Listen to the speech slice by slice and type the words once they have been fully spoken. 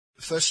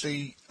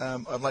firstly,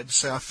 I'd like to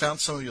say I found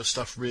some of your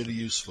stuff really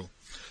useful,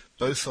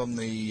 both on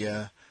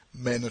the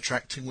men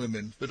attracting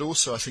women, but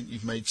also I think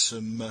you've made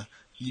some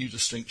new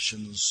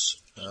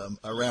distinctions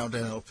around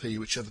NLP,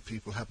 which other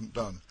people haven't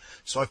done.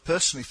 So I've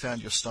personally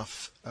found your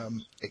stuff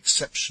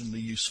exceptionally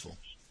useful.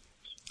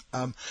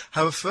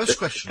 However, first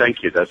question.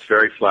 Thank you. That's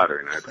very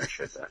flattering. I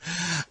appreciate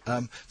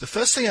that. The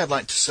first thing I'd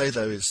like to say,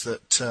 though, is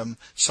that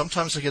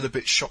sometimes I get a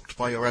bit shocked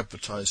by your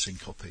advertising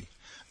copy.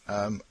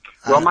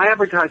 Well, my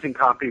advertising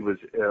copy was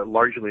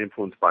largely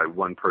influenced by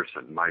one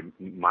person,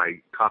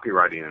 my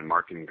copywriting and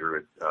marketing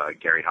guru,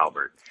 Gary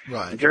Halbert.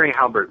 Right. And Gary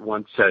Halbert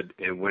once said,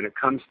 when it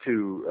comes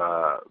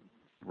to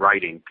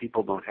writing,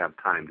 people don't have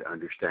time to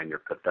understand your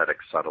pathetic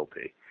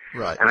subtlety.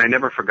 Right. And I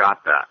never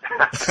forgot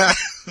that.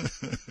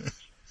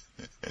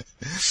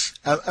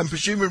 And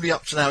presumably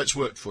up to now it's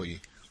worked for you?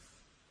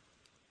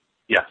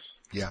 Yes.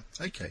 Yeah,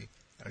 okay.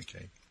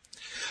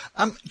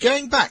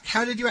 Going back,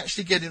 how did you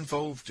actually get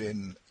involved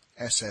in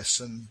SS,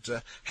 and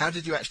how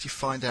did you actually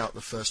find out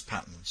the first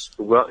patterns?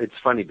 Well, it's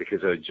funny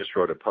because I just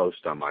wrote a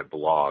post on my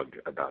blog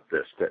about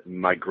this, that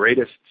my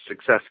greatest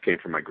success came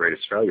from my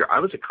greatest failure. I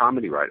was a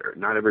comedy writer.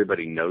 Not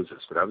everybody knows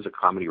this, but I was a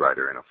comedy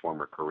writer in a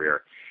former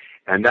career.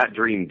 And that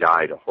dream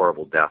died a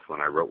horrible death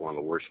when I wrote one of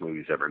the worst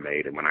movies ever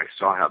made. And when I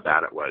saw how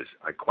bad it was,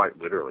 I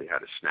quite literally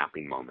had a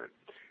snapping moment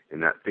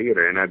in that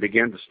theater. And I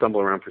began to stumble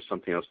around for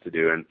something else to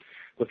do. And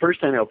the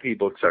first NLP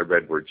books I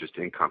read were just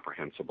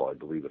incomprehensible. I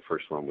believe the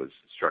first one was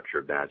Structure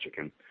of Magic.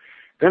 And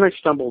then I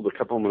stumbled a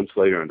couple of months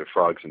later into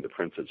Frogs and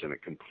Princes, and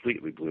it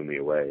completely blew me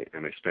away.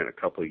 And I spent a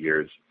couple of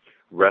years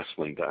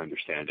wrestling to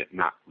understand it.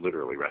 Not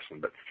literally wrestling,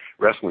 but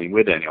wrestling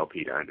with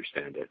NLP to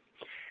understand it.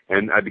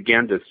 And I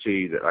began to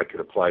see that I could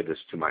apply this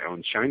to my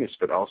own shyness,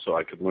 but also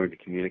I could learn to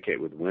communicate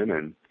with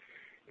women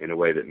in a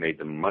way that made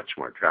them much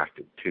more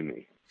attractive to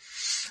me.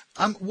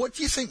 What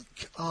do you think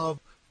are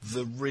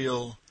the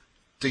real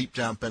deep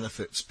down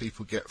benefits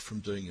people get from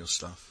doing your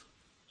stuff?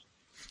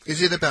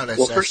 Is it about SS,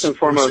 well, first and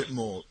foremost,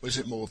 is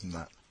it more than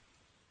that?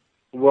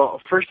 Well,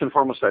 first and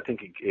foremost, I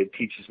think it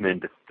teaches men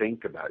to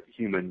think about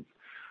human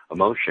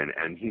emotion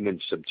and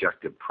human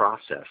subjective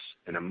process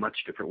in a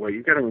much different way.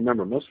 You've got to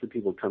remember, most of the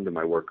people who come to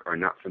my work are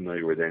not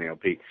familiar with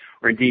NLP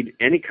or indeed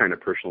any kind of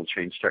personal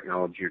change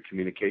technology or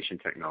communication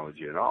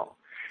technology at all.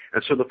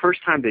 And so the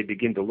first time they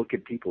begin to look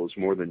at people as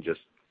more than just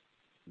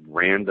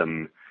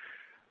random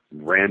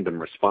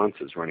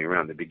responses running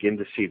around, they begin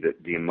to see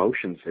that the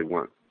emotions they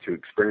want to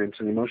experience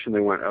and the emotion they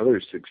want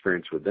others to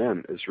experience with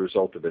them is a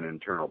result of an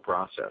internal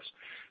process.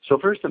 So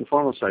first and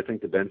foremost, I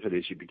think the benefit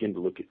is you begin to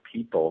look at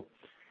people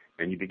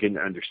and you begin to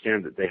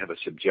understand that they have a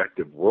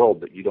subjective world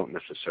that you don't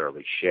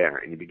necessarily share,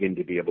 and you begin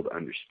to be able to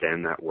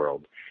understand that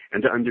world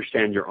and to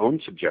understand your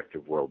own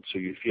subjective world, so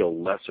you feel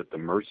less at the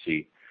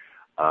mercy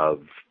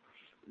of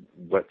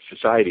what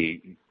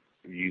society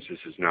uses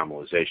as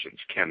normalizations,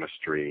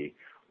 chemistry,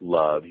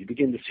 love. You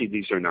begin to see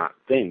these are not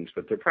things,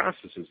 but they're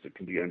processes that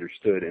can be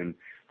understood, and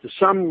to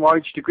some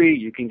large degree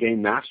you can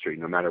gain mastery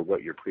no matter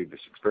what your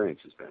previous experience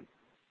has been.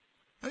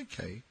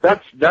 Okay.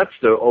 That's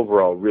the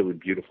overall really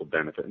beautiful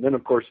benefit. And then,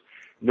 of course,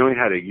 knowing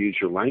how to use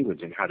your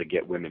language and how to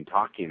get women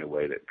talking in a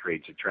way that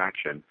creates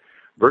attraction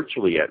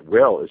virtually at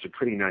will is a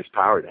pretty nice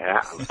power to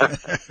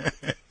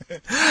have.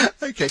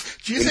 Okay.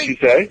 Do you Didn't think?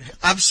 you say?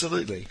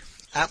 Absolutely.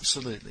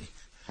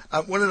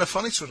 Well, in a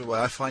funny sort of way,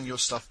 I find your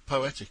stuff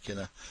poetic in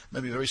a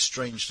maybe very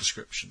strange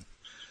description.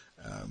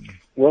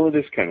 Well, it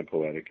is kind of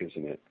poetic,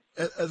 isn't it?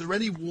 Are there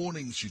any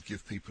warnings you'd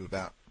give people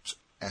about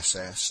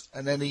SS,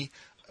 and any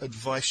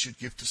advice you'd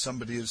give to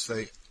somebody as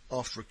they,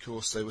 after a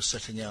course, they were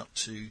setting out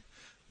to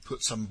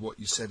put some of what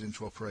you said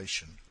into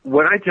operation?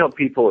 What I tell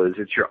people is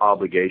it's your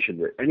obligation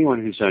that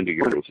anyone who's under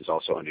your rules is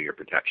also under your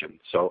protection.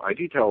 So I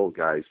do tell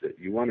guys that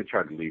you want to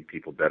try to leave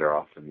people better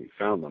off than you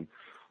found them.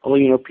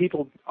 Although,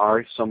 people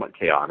are somewhat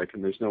chaotic,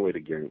 and there's no way to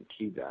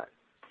guarantee that.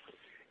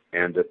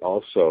 And that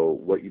also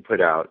what you put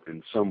out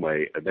in some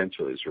way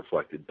eventually is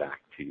reflected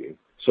back to you.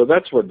 So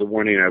that's what the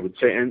warning I would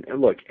say. And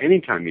look,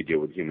 anytime you deal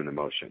with human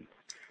emotion,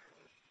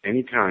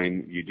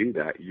 anytime you do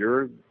that,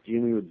 you're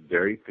dealing with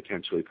very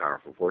potentially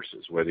powerful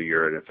forces. Whether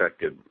you're an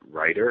effective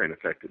writer, an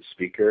effective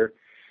speaker,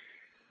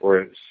 or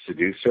a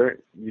seducer,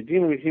 you're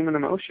dealing with human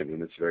emotion,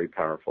 and it's very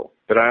powerful.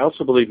 But I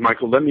also believe,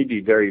 Michael, let me be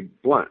very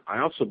blunt, I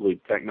also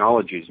believe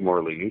technology is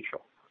morally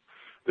neutral.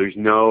 There's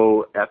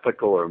no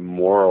ethical or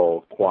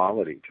moral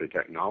quality to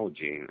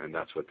technology, and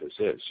that's what this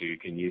is. So you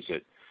can use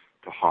it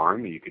to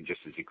harm, and you can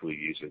just as equally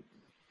use it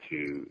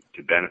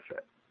to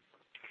benefit.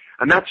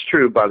 And that's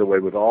true, by the way,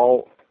 with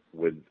all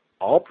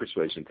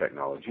persuasion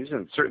technologies,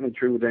 and it's certainly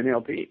true with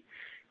NLP.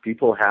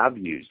 People have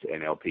used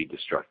NLP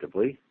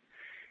destructively,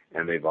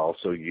 and they've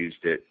also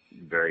used it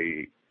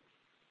very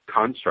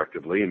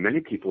constructively, and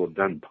many people have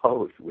done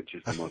both, which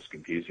is the most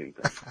confusing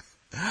thing.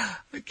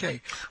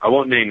 Okay. I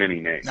won't name any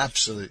names.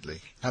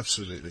 Absolutely.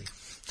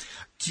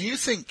 Do you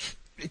think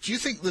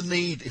the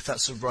need, if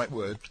that's the right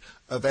word,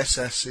 of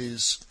SS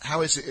is,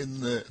 how is it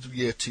in the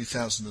year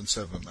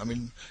 2007? I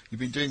mean, you've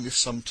been doing this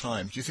some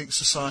time. Do you think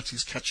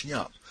society's catching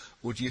up,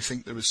 or do you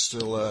think there is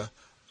still a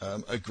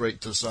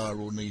great desire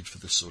or need for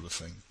this sort of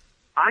thing?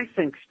 I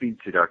think speed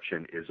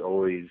seduction is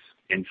always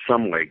in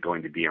some way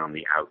going to be on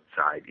the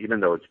outside, even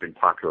though it's been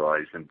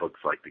popularized in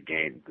books like The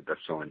Game, the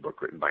best-selling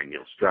book written by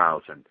Neil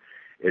Strauss, and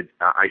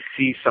I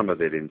see some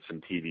of it in some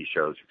TV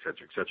shows, et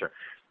cetera, et cetera.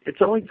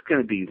 It's always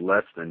going to be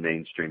less than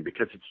mainstream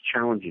because it's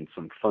challenging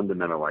some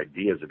fundamental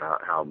ideas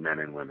about how men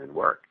and women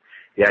work.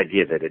 The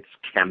idea that it's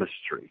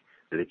chemistry,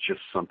 that it's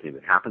just something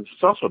that happens.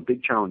 It's also a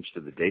big challenge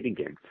to the dating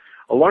game.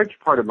 A large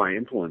part of my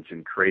influence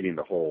in creating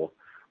the whole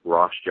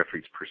Ross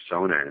Jeffries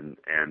persona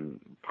and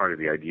part of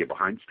the idea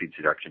behind speed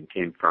seduction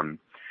came from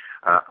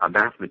a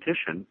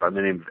mathematician by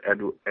the name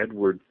of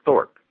Edward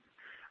Thorpe.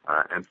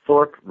 And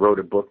Thorpe wrote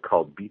a book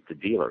called Beat the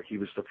Dealer. He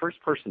was the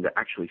first person to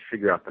actually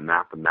figure out the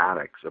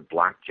mathematics of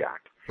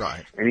blackjack.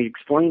 Right. And he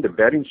explained a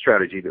betting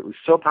strategy that was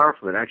so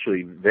powerful that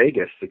actually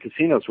Vegas, the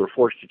casinos, were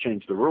forced to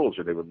change the rules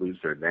or they would lose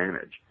their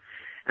advantage.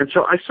 And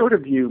so I sort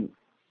of view,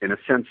 in a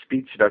sense,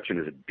 speed seduction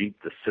as a beat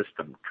the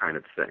system kind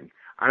of thing.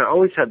 I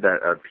always had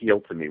that appeal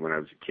to me when I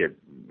was a kid,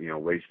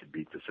 ways to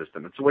beat the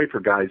system. It's a way for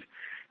guys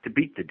to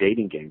beat the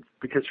dating game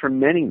because for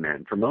many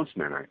men, for most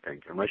men, I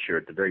think, unless you're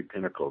at the very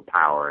pinnacle of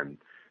power and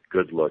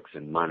good looks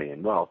and money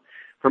and wealth,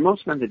 for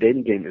most men, the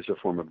dating game is a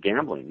form of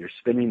gambling. You're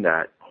spinning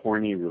that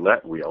horny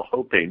roulette wheel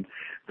hoping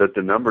that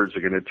the numbers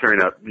are going to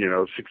turn up,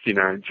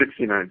 69,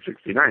 69,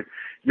 69.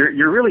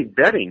 You're really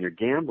betting, you're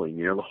gambling,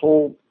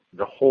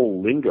 the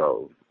whole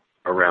lingo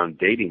around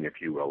dating,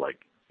 if you will,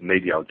 like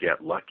maybe I'll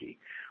get lucky.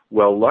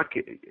 Well,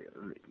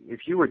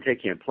 if you were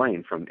taking a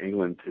plane from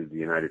England to the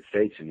United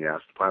States and you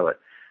asked the pilot,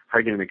 how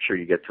are you going to make sure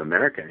you get to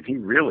America? And he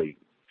really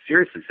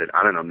seriously said,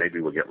 I don't know,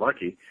 maybe we'll get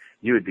lucky.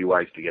 You would be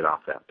wise to get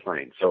off that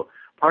plane. So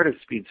part of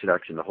speed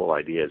seduction, the whole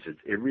idea is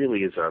it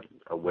really is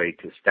a way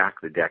to stack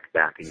the deck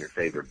back in your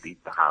favor,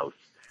 beat the house,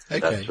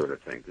 that sort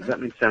of thing. Does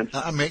that make sense?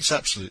 That makes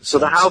absolute sense. So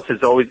the house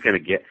is always going to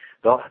get,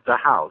 the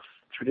house,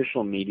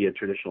 traditional media,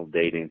 traditional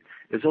dating,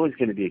 is always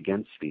going to be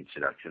against speed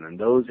seduction. And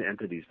those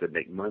entities that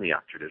make money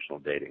off traditional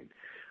dating,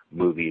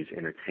 movies,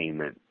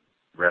 entertainment,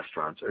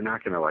 restaurants, are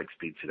not going to like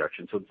speed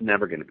seduction, so it's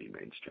never going to be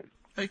mainstream.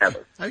 Okay.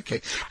 Ever.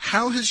 Okay.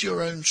 How has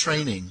your own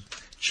training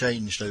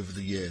changed over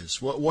the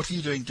years? What are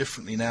you doing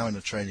differently now in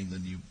the training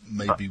than you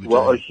maybe were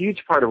doing? A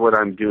huge part of what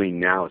I'm doing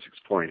now is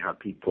exploring how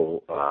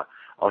people, a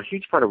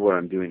huge part of what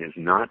I'm doing is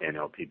not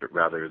NLP, but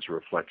rather is a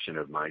reflection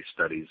of my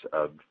studies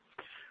of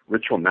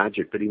ritual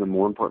magic, but even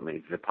more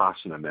importantly,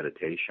 Vipassana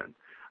meditation.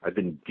 I've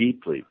been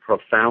deeply,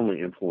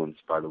 profoundly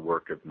influenced by the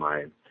work of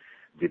my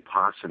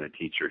Vipassana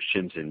teacher,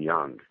 Shinzen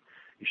Young.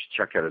 You should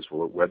check out his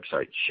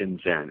website,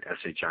 Shinzen,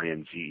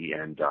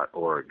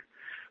 SHINZEN.org.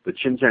 But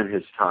Shinzen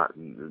has taught,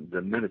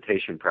 the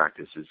meditation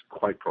practice is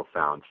quite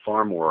profound,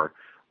 far more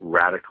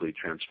radically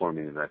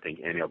transforming than I think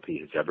NLP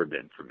has ever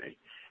been for me.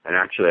 And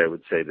actually, I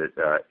would say that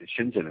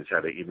Shinzen has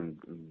had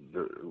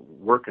the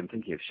work and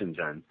thinking of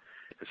Shinzen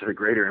has had a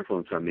greater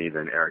influence on me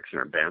than Erickson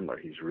or Bandler.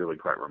 He's really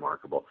quite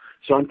remarkable.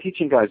 So I'm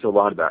teaching guys a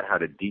lot about how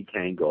to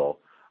detangle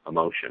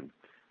emotion,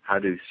 how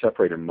to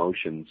separate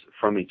emotions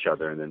from each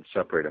other and then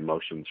separate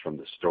emotions from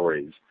the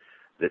stories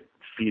that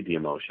feed the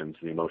emotions,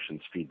 and the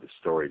emotions feed the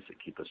stories that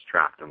keep us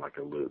trapped in like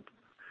a loop.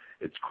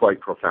 It's quite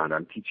profound.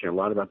 I'm teaching a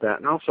lot about that.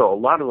 And also a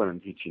lot of what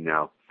I'm teaching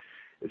now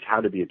is how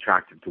to be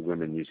attractive to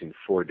women using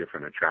 4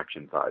 different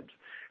attraction vibes.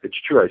 It's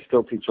true, I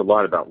still teach a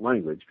lot about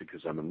language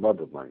because I'm in love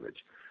with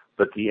language.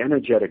 But the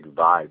energetic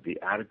vibe, the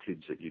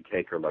attitudes that you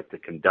take are like the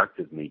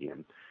conductive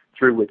medium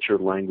through which your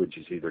language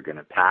is either going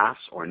to pass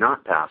or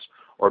not pass,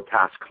 or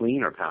pass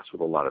clean or pass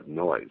with a lot of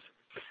noise.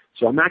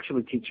 So I'm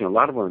actually teaching, a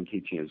lot of what I'm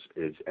teaching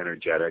is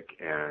energetic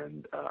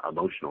and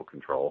emotional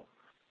control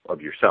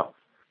of yourself.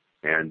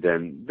 And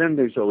then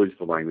there's always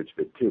the language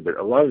bit too. But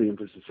a lot of the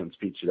emphasis on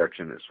speech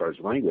seduction as far as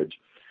language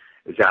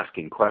is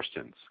asking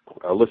questions,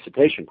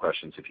 elicitation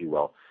questions, if you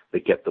will,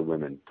 that get the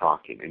women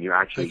talking. And you're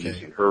actually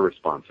using her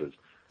responses.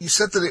 You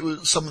said that it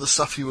was some of the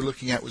stuff you were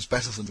looking at was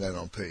better than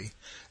NLP.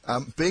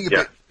 Being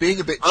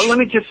a bit. Let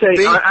me just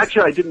say,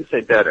 actually, I didn't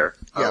say better.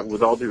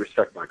 With all due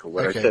respect, Michael,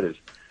 what I said is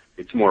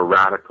it's more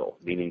radical,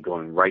 meaning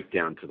going right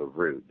down to the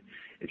root.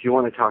 If you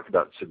want to talk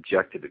about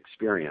subjective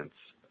experience,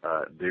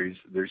 there's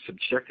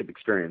subjective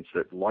experience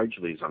that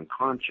largely is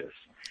unconscious,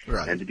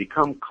 and to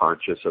become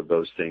conscious of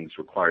those things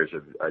requires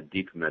a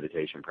deep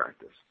meditation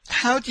practice.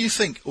 How do you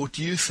think, or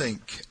do you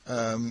think,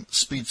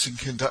 speed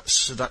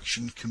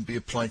seduction can be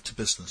applied to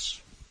business?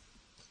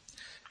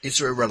 Is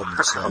there a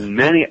relevance there?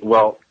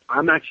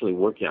 I'm actually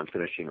working on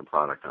finishing a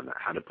product on that,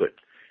 how to put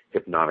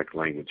hypnotic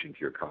language into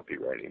your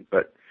copywriting.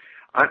 But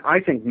I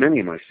think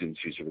many of my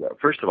students use it for that.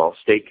 First of all,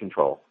 state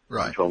control,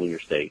 controlling your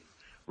state.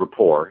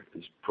 Rapport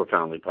is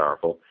profoundly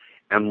powerful.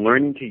 And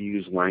learning to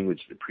use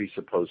language that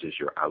presupposes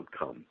your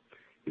outcome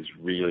is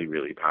really,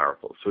 really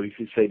powerful. So if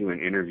you say to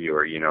an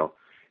interviewer,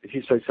 if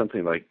you say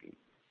something like,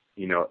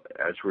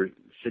 as we're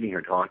sitting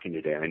here talking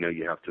today, I know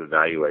you have to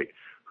evaluate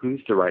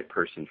who's the right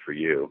person for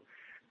you.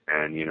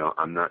 And,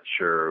 I'm not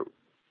sure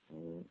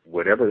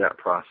whatever that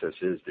process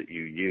is that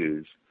you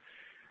use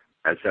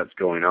as that's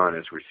going on,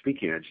 as we're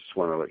speaking, I just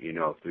want to let you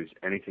know if there's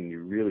anything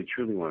you really,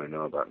 truly want to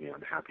know about me,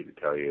 I'm happy to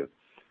tell you.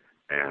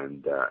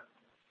 And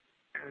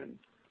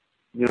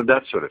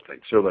that sort of thing.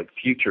 So like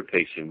future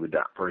pacing with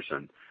that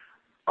person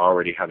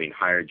already having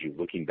hired you,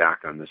 looking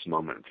back on this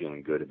moment and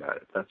feeling good about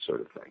it, that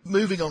sort of thing.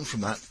 Moving on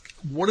from that,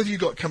 what have you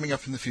got coming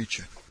up in the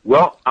future?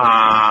 Well,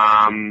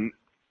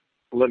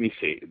 let me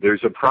see.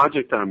 There's a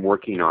project I'm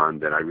working on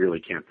that I really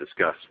can't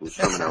discuss with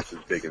someone else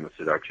who's big in the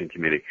seduction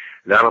community.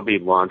 That'll be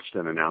launched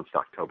and announced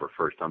October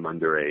 1st. I'm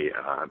under a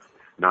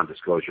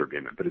non-disclosure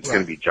agreement, but it's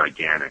going to be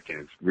gigantic, and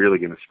it's really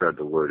going to spread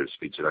the word of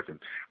speed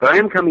seduction. But I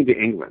am coming to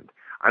England.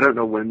 I don't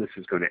know when this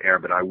is going to air,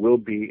 but I will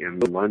be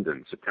in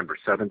London September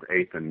 7th,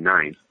 8th, and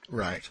 9th.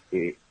 Right.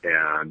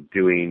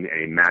 Doing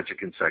a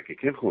Magic and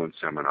Psychic Influence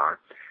seminar.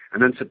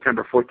 And then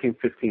September 14th,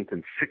 15th,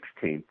 and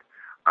 16th,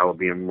 I will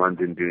be in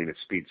London doing a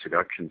speed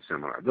seduction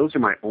seminar. Those are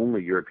my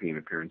only European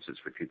appearances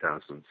for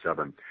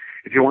 2007.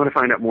 If you want to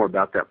find out more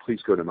about that,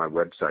 please go to my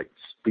website,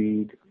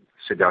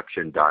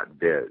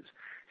 speedseduction.biz.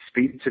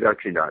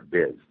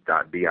 Speedseduction.biz.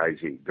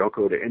 Don't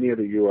go to any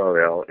other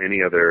URL,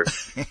 any other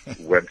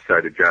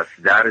website address.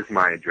 That is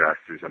my address.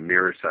 There's a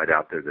mirror site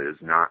out there that is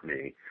not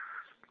me.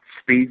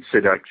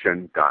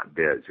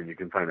 Speedseduction.biz, and you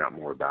can find out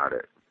more about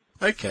it.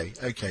 Okay.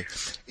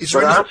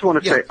 But I also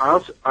want to say, I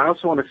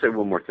also want to say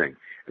one more thing.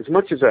 As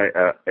much as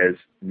I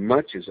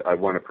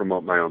want to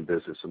promote my own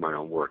business and my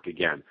own work,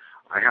 again,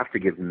 I have to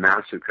give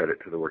massive credit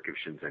to the work of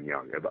Shinzen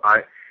Young.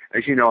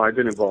 As you know, I've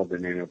been involved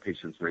in NLP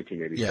since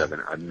 1987.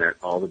 Yeah. I've met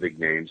all the big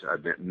names.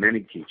 I've met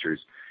many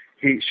teachers.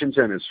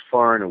 Shinzen is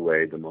far and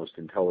away the most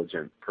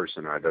intelligent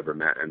person I've ever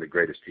met and the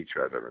greatest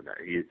teacher I've ever met.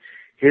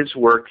 His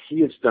work, he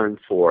has done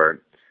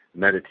for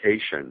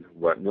meditation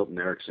what Milton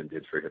Erickson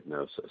did for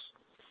hypnosis.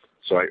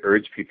 So I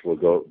urge people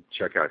to go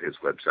check out his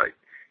website,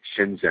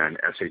 Shinzen,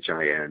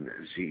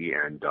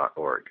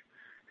 SHINZEN.org.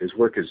 His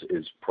work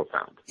is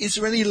profound. Is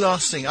there any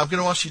last thing? I'm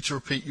going to ask you to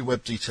repeat your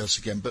web details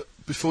again, but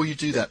before you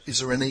do that, is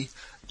there any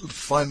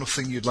final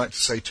thing you'd like to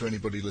say to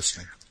anybody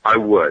listening? I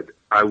would.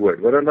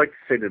 What I'd like to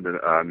say to the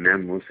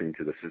men listening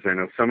to this is I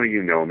know some of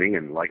you know me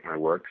and like my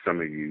work. Some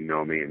of you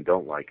know me and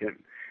don't like it.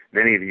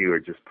 Many of you are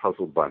just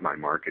puzzled by my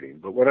marketing.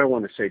 But what I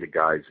want to say to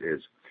guys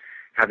is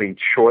having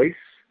choice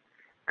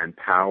and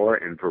power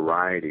and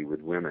variety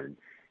with women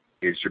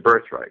is your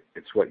birthright.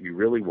 It's what you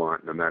really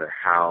want, no matter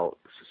how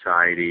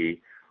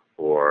society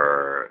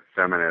or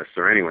feminists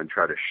or anyone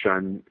try to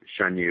shun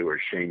you or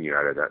shame you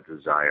out of that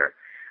desire.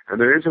 And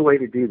there is a way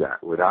to do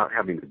that without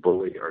having to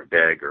bully or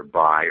beg or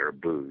buy or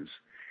booze,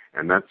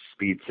 and that's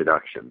speed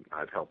seduction.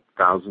 I've helped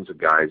thousands of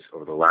guys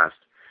over the last,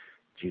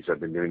 I've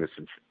been doing this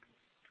since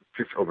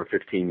over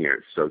 15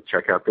 years. So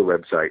check out the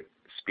website,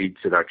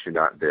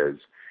 speedseduction.biz,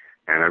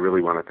 and I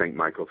really want to thank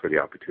Michael for the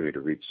opportunity to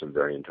reach some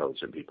very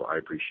intelligent people. I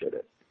appreciate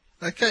it.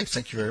 Okay,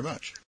 thank you very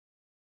much.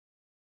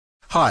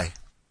 Hi,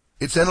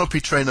 it's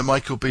NLP trainer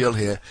Michael Beale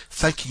here,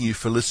 thanking you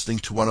for listening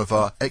to one of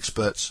our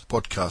Experts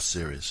podcast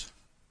series.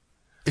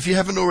 If you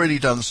haven't already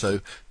done so,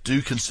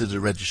 do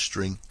consider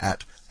registering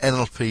at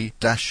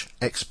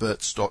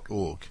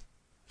nlp-experts.org.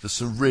 There's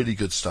some really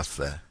good stuff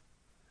there.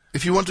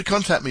 If you want to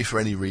contact me for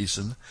any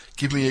reason,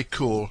 give me a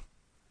call,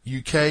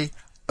 UK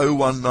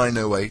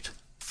 01908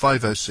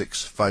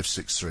 506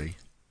 563,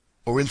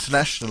 or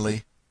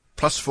internationally,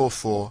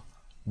 +44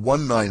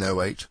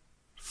 1908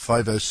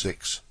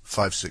 506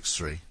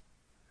 563.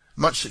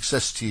 Much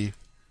success to you.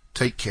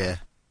 Take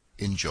care.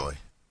 Enjoy.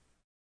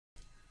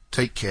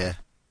 Take care.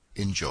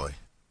 Enjoy.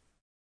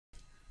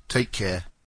 Take care.